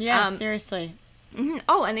 Yeah, seriously.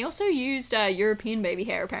 Oh, and they also used European baby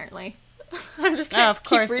hair, apparently. I'm just like, of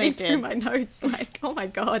course keep reading they did. through my notes, like, oh my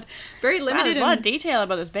god. Very Wow, limited. there's a lot of detail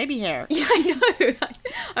about this baby hair. Yeah, I know.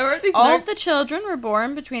 I wrote these All notes. of the children were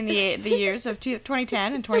born between the years of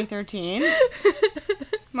 2010 and 2013.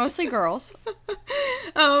 Mostly girls.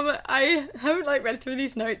 I haven't, like, read through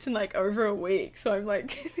these notes in, like, over a week, so I'm,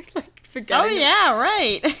 like, forgetting. Oh, yeah,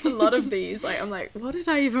 right. A lot of these. Like, I'm like, what did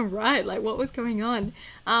I even write? Like, what was going on?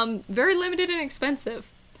 Very limited and expensive.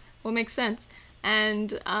 Well, makes sense.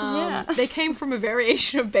 And Yeah. they came from a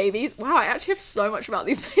variation of babies. Wow, I actually have so much about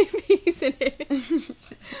these babies in here.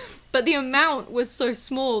 But the amount was so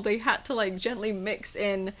small, they had to, like, gently mix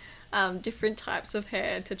in different types of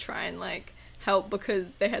hair to try and, like, help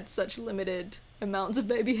because they had such limited amounts of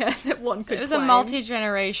baby hair that one could It was claim. a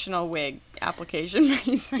multi-generational wig application,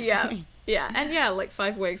 basically. Yeah, and yeah, like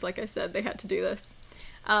 5 wigs, like I said, they had to do this.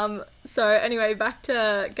 So anyway, back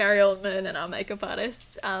to Gary Oldman and our makeup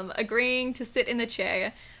artists, agreeing to sit in the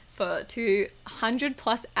chair for 200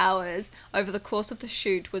 plus hours over the course of the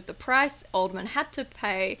shoot was the price Oldman had to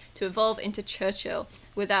pay to evolve into Churchill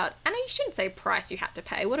without, and you shouldn't say price you had to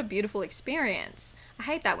pay, what a beautiful experience. I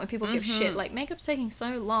hate that when people give shit, like, makeup's taking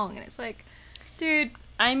so long, and it's like, dude,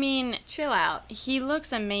 I mean, chill out. he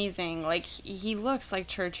looks amazing. Like, he looks like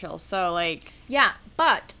Churchill, so, like... Yeah,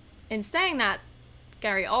 but in saying that,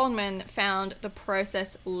 Gary Oldman found the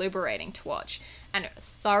process liberating to watch and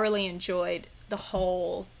thoroughly enjoyed the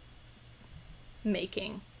whole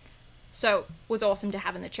making. So it was awesome to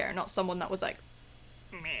have in the chair, not someone that was like,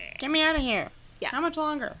 meh. Get me out of here. Yeah. How much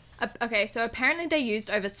longer? Okay, so apparently they used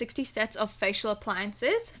over 60 sets of facial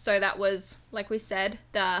appliances. So that was, like we said,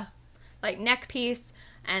 the like neck piece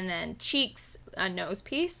and then cheeks, a nose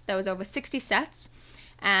piece. There was over 60 sets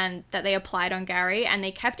and that they applied on Gary, and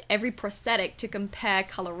they kept every prosthetic to compare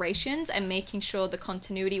colorations and making sure the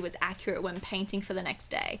continuity was accurate when painting for the next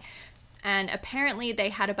day. And apparently they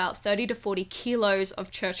had about 30 to 40 kilos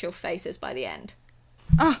of Churchill faces by the end.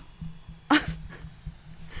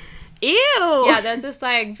 Ew! Yeah, there's this,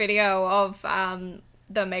 like, video of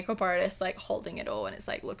the makeup artist, like, holding it all, and it's,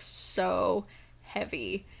 like, looks so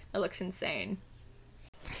heavy. It looks insane.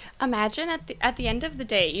 Imagine at the end of the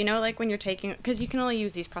day, you know, like when you're taking, because you can only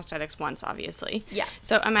use these prosthetics once, obviously. Yeah.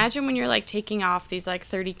 So imagine when you're like taking off these like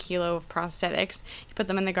 30 kilo of prosthetics, you put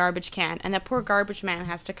them in the garbage can, and that poor garbage man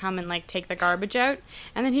has to come and like take the garbage out,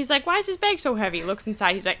 and then he's like, "Why is this bag so heavy?" He looks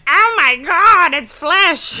inside, he's like, "Oh my god, it's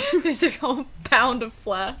flesh!" There's a whole pound of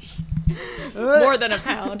flesh. More than a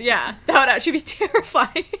pound, yeah. That would actually be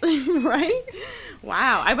terrifying. Right?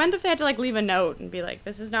 Wow. I wonder if they had to like leave a note and be like,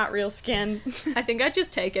 "This is not real skin." I think I'd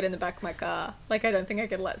just take it in the back of my car. Like, I don't think I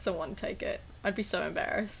could let someone take it. I'd be so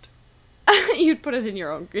embarrassed. You'd put it in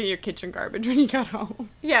your kitchen garbage when you got home.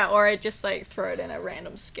 Yeah, or I'd just, like, throw it in a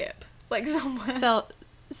random skip. Like, somewhere.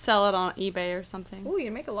 Sell it on eBay or something. Ooh,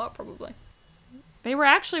 you'd make a lot, probably. They were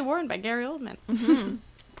actually worn by Gary Oldman. Mm-hmm.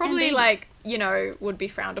 Probably, babies. like, you know, would be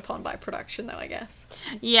frowned upon by production, though, I guess.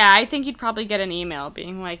 Yeah, I think you'd probably get an email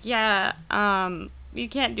being like, "Yeah, you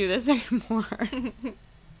can't do this anymore."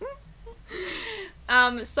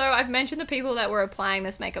 So I've mentioned the people that were applying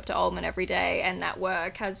this makeup to Oldman every day, and that were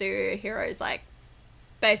Kazuhiro's, like,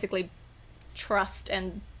 basically trust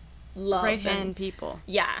and love. Right-hand people.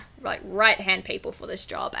 Yeah, like, right-hand people for this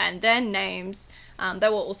job. And their names, they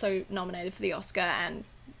were also nominated for the Oscar and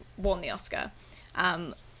won the Oscar,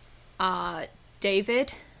 are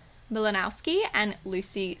David Milanowski and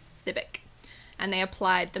Lucy Sibic. And they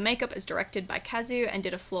applied the makeup as directed by Kazu and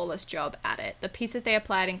did a flawless job at it. The pieces they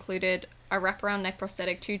applied included a wraparound neck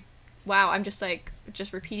prosthetic, wow, I'm just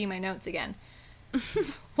repeating my notes again.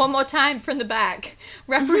 One more time from the back.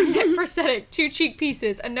 Wraparound neck prosthetic, 2 cheek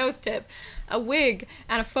pieces, a nose tip, a wig,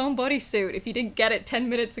 and a foam bodysuit. If you didn't get it 10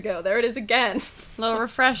 minutes ago, there it is again. Little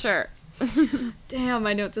refresher. Damn,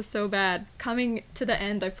 my notes are so bad. Coming to the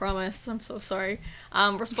end, I promise. I'm so sorry.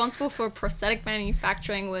 Responsible for prosthetic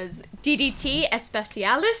manufacturing was DDT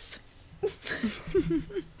Especialis.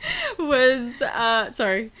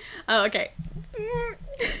 Okay.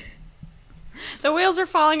 The wheels are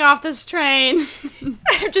falling off this train.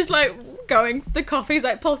 I'm just like going, the coffee's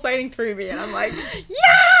like pulsating through me, and I'm like, yeah!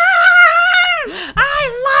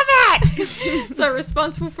 I love it! So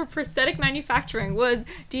responsible for prosthetic manufacturing was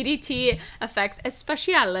DDT Effects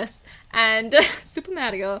Especialis and Super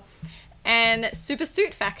Mario and Super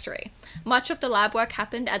Suit Factory. Much of the lab work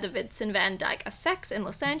happened at the Vincent Van Dyke Effects in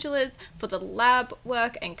Los Angeles. For the lab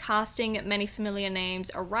work and casting, many familiar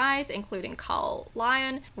names arise, including Carl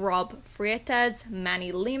Lyon, Rob Freitas,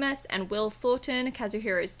 Manny Lemus, and Will Thornton.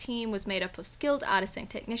 Kazuhiro's team was made up of skilled artists and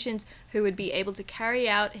technicians who would be able to carry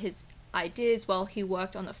out his ideas while he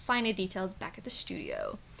worked on the finer details back at the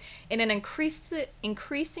studio. In an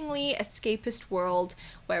increasingly escapist world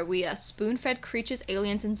where we are spoon-fed creatures,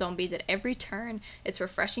 aliens, and zombies at every turn, it's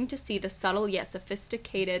refreshing to see the subtle yet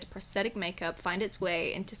sophisticated prosthetic makeup find its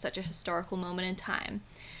way into such a historical moment in time.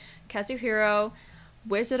 Kazuhiro,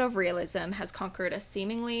 Wizard of Realism, has conquered a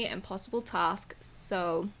seemingly impossible task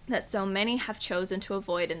so many have chosen to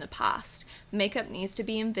avoid in the past. Makeup needs to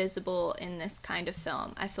be invisible in this kind of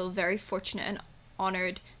film. I feel very fortunate and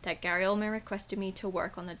honored that Gary Oldman requested me to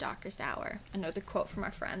work on The Darkest Hour. Another quote from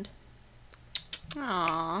our friend.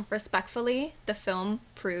 Aww. Respectfully, the film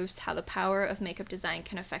proves how the power of makeup design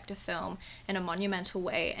can affect a film in a monumental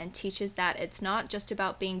way and teaches that it's not just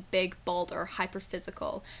about being big, bold, or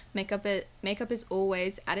hyper-physical. Makeup is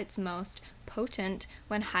always at its most potent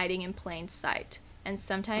when hiding in plain sight. And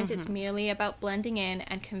sometimes it's merely about blending in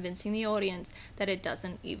and convincing the audience that it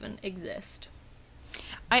doesn't even exist.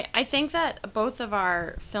 I think that both of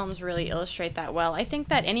our films really illustrate that well. I think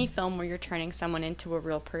that any film where you're turning someone into a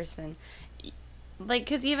real person, like,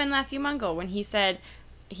 because even Matthew Mungle, when he said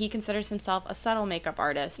he considers himself a subtle makeup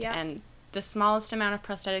artist, and the smallest amount of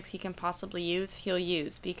prosthetics he can possibly use, he'll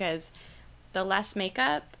use, because the less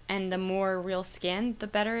makeup and the more real skin, the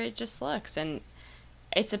better it just looks. And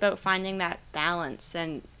it's about finding that balance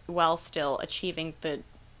and while still achieving the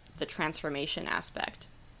transformation aspect.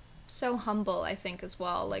 So humble, I think, as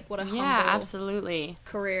well. Like, what a humble absolutely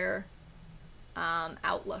career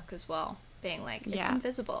outlook as well. Being like, it's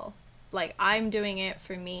invisible. Like, I'm doing it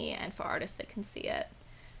for me and for artists that can see it.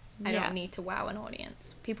 I don't need to wow an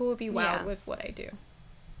audience. People will be wowed with what I do.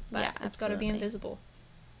 But it's got to be invisible.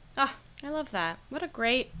 Ah, I love that. What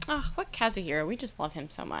Kazuhiro. We just love him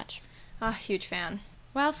so much. Huge fan.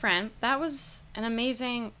 Well, friend, that was an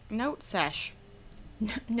amazing note sesh.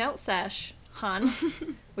 Note sesh, hun.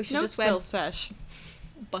 We should just wear sesh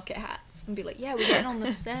bucket hats and be like, yeah, we're getting on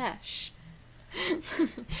the sesh.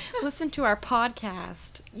 Listen to our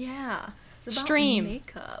podcast. Yeah. It's about Stream.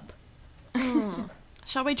 Makeup.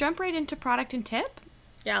 Shall we jump right into product and tip?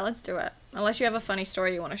 Yeah, let's do it. Unless you have a funny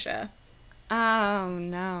story you want to share. Oh,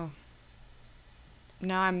 no.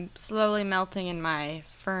 No, I'm slowly melting in my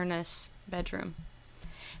furnace bedroom.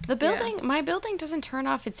 My building doesn't turn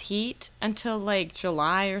off its heat until like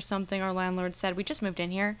July or something, our landlord said. We just moved in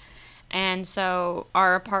here. And so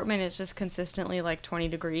our apartment is just consistently like 20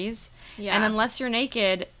 degrees. Yeah. And unless you're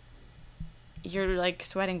naked, you're like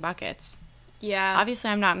sweating buckets. Yeah. Obviously,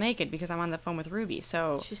 I'm not naked because I'm on the phone with Ruby,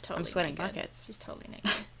 so I'm sweating buckets. She's totally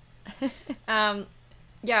naked.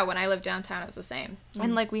 Yeah, when I lived downtown, it was the same.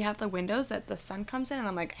 And like we have the windows that the sun comes in, and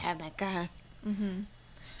I'm like, oh my God.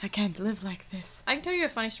 I can't live like this. I can tell you a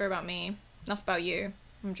funny story about me. Enough about you.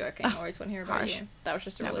 I'm joking. I always want to hear about you. That was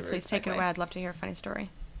just a really rude Please take it away. I'd love to hear a funny story.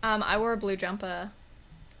 I wore a blue jumper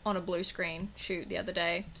on a blue screen shoot the other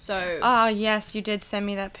day. So. Oh, yes. You did send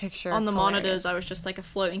me that picture. On the monitors, I was just like a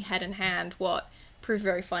floating head in hand. What proved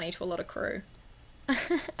very funny to a lot of crew.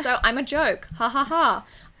 So I'm a joke. Ha ha ha.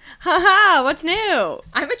 Ha ha. What's new?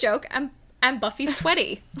 I'm a joke. I'm Buffy's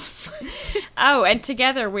sweaty. Oh, and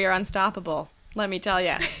together we are unstoppable. Let me tell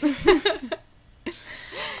you.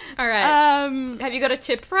 All right. Have you got a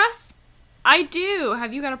tip for us? I do.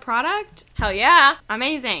 Have you got a product? Hell yeah.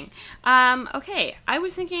 Amazing. Okay. I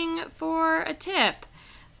was thinking for a tip.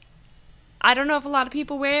 I don't know if a lot of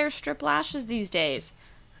people wear strip lashes these days.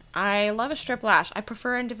 I love a strip lash. I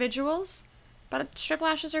prefer individuals, but strip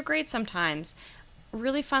lashes are great sometimes.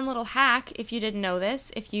 Really fun little hack, if you didn't know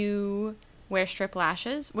this, if you wear strip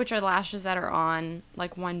lashes, which are lashes that are on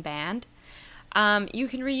like one band. You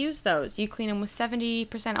can reuse those. You clean them with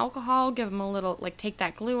 70% alcohol, give them a little, like take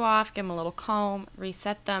that glue off, give them a little comb,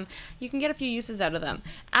 reset them. You can get a few uses out of them.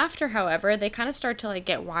 After, however, they kind of start to like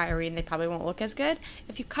get wiry and they probably won't look as good.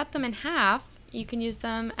 If you cut them in half, you can use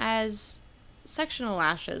them as sectional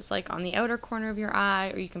lashes, like on the outer corner of your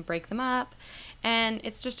eye, or you can break them up. And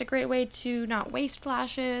it's just a great way to not waste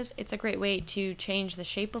lashes. It's a great way to change the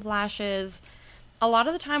shape of lashes. A lot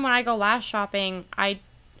of the time when I go lash shopping, I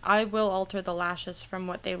will alter the lashes from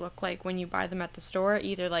what they look like when you buy them at the store,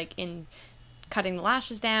 either like in cutting the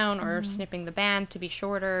lashes down or snipping the band to be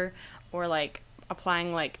shorter, or like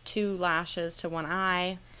applying like 2 lashes to one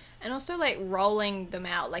eye. And also, like, rolling them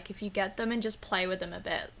out. Like, if you get them and just play with them a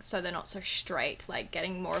bit so they're not so straight, like,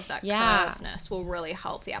 getting more of that curvedness will really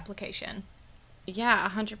help the application. Yeah,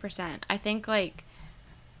 100%. I think, like,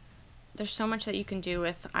 there's so much that you can do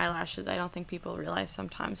with eyelashes. I don't think people realize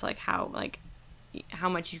sometimes, like, how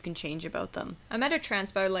much you can change about them. I met a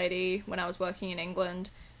transpo lady when I was working in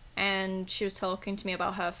England, and she was talking to me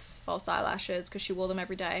about her false eyelashes because she wore them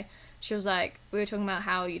every day. She was like, we were talking about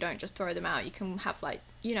how you don't just throw them out. You can have, like,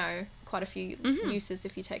 you know, quite a few uses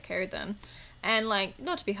if you take care of them. And, like,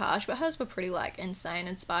 not to be harsh, but hers were pretty, like, insane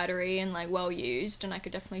and spidery and, like, well used, and I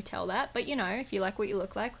could definitely tell that. But, you know, if you like what you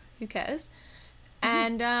look like, who cares?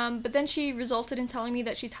 And, but then she resulted in telling me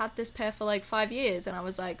that she's had this pair for, like, 5 years, and I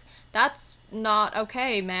was like, that's not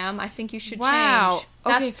okay, ma'am. I think you should change.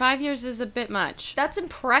 Okay, 5 years is a bit much. That's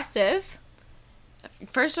impressive.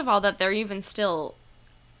 First of all, that they're even still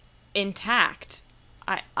intact.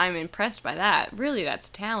 I'm impressed by that. Really, that's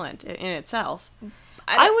talent in itself.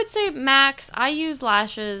 I would say max, I use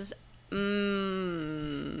lashes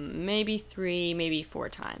maybe 3, maybe 4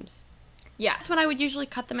 times. Yeah. That's when I would usually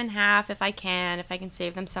cut them in half if I can. If I can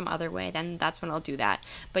save them some other way, then that's when I'll do that.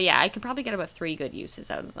 But yeah, I can probably get about 3 good uses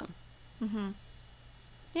out of them.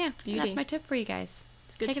 Yeah, and that's my tip for you guys.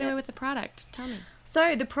 Take it away with the product. Tell me.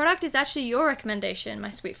 So the product is actually your recommendation, my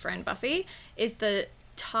sweet friend Buffy, is the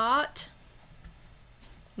Tarte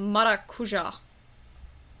Maracuja.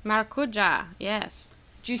 Maracuja, yes.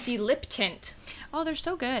 Juicy lip tint. Oh, they're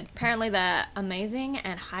so good. Apparently they're amazing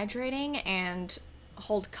and hydrating and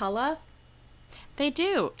hold color. They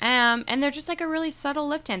do. And they're just like a really subtle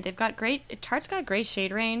lip tint. Tarte's got a great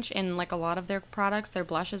shade range in like a lot of their products. Their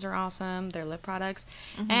blushes are awesome. Their lip products.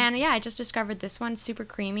 And yeah, I just discovered this one. Super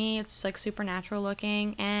creamy. It's like super natural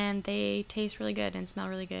looking. And they taste really good and smell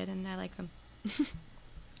really good. And I like them.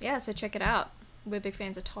 Yeah, so check it out. We're big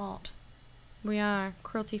fans of Tarte. We are.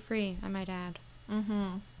 Cruelty-free, I might add.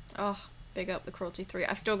 Oh, big up the cruelty-free.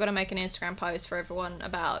 I've still got to make an Instagram post for everyone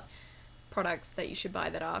about products that you should buy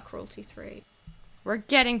that are cruelty-free. We're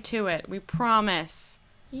getting to it. We promise.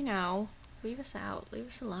 You know, leave us out. Leave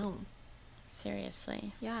us alone.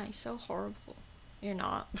 Seriously. Yeah, you're so horrible. You're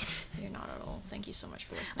not. You're not at all. Thank you so much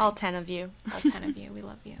for listening. All 10 of you. All 10 of you. We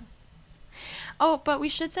love you. Oh, but we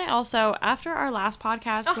should say also, after our last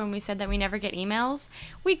podcast, when we said that we never get emails,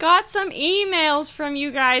 we got some emails from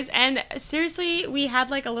you guys, and seriously, we had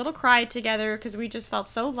like a little cry together because we just felt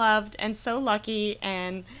so loved and so lucky,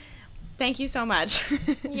 and thank you so much.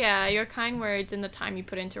 Yeah, your kind words and the time you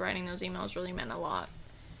put into writing those emails really meant a lot.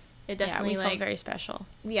 It definitely we felt very special.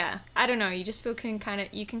 Yeah, I don't know, you just feel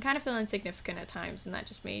you can kind of feel insignificant at times, and that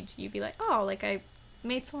just made you be like, oh, like I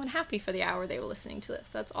made someone happy for the hour they were listening to this.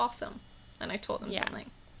 That's awesome. And I told them something.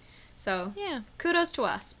 So, yeah, kudos to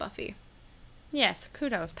us, Buffy. Yes,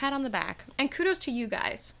 kudos. Pat on the back. And kudos to you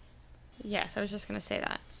guys. Yes, I was just going to say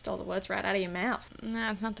that. Stole the words right out of your mouth. Nah,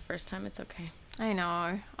 it's not the first time. It's okay. I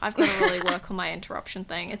know. I've got to really work on my interruption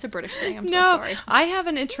thing. It's a British thing. I'm so sorry. I have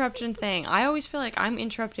an interruption thing. I always feel like I'm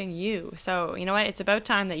interrupting you. So, you know what? It's about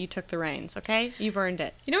time that you took the reins, okay? You've earned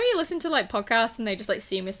it. You know when you listen to, like, podcasts and they just, like,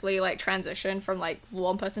 seamlessly, like, transition from, like,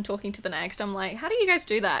 one person talking to the next? I'm like, how do you guys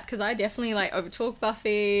do that? Because I definitely, like, overtalk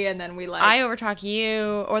Buffy, and then we, like... I overtalk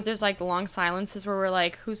you, or there's, like, long silences where we're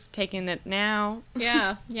like, who's taking it now?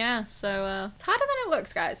 Yeah. So, it's harder than it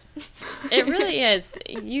looks, guys. It really is.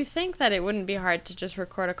 You think that it wouldn't be hard to just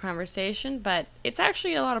record a conversation, but it's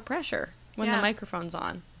actually a lot of pressure when the microphone's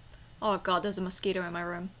on. Oh god, there's a mosquito in my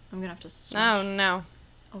room. I'm gonna have to smash. Oh no.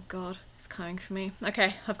 Oh god, it's coming for me.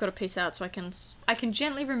 Okay, I've got to peace out so I can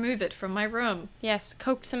gently remove it from my room. Yes,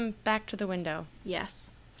 coax him back to the window.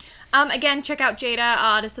 Yes. Again, check out Jada,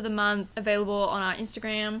 Artist of the Month, available on our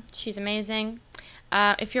Instagram. She's amazing.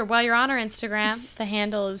 While you're on our Instagram, the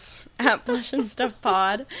handle is at Blush and Stuff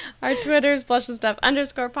Pod. Our Twitter is Blush and Stuff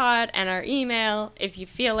 _pod, and our email, if you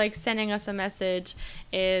feel like sending us a message,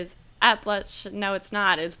 is at Blush. No, it's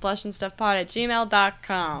not. It's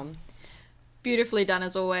blushandstuffpod@gmail.com. Beautifully done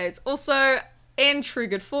as always. Also, in true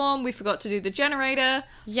good form, we forgot to do the generator.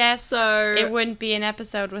 Yes. So it wouldn't be an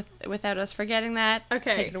episode without us forgetting that.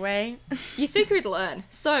 Okay. Take it away. You think we'd learn.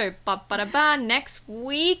 So,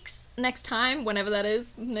 next time, whenever that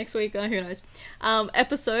is, next week, who knows,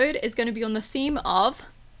 episode is going to be on the theme of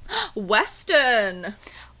Western.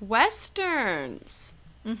 westerns.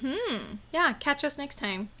 Yeah, catch us next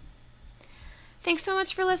time. Thanks so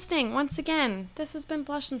much for listening. Once again, this has been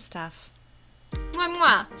Blush and Stuff. Mwah,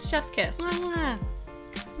 mwah. Chef's kiss. Mwah, mwah.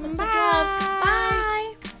 Lots of love. Bye.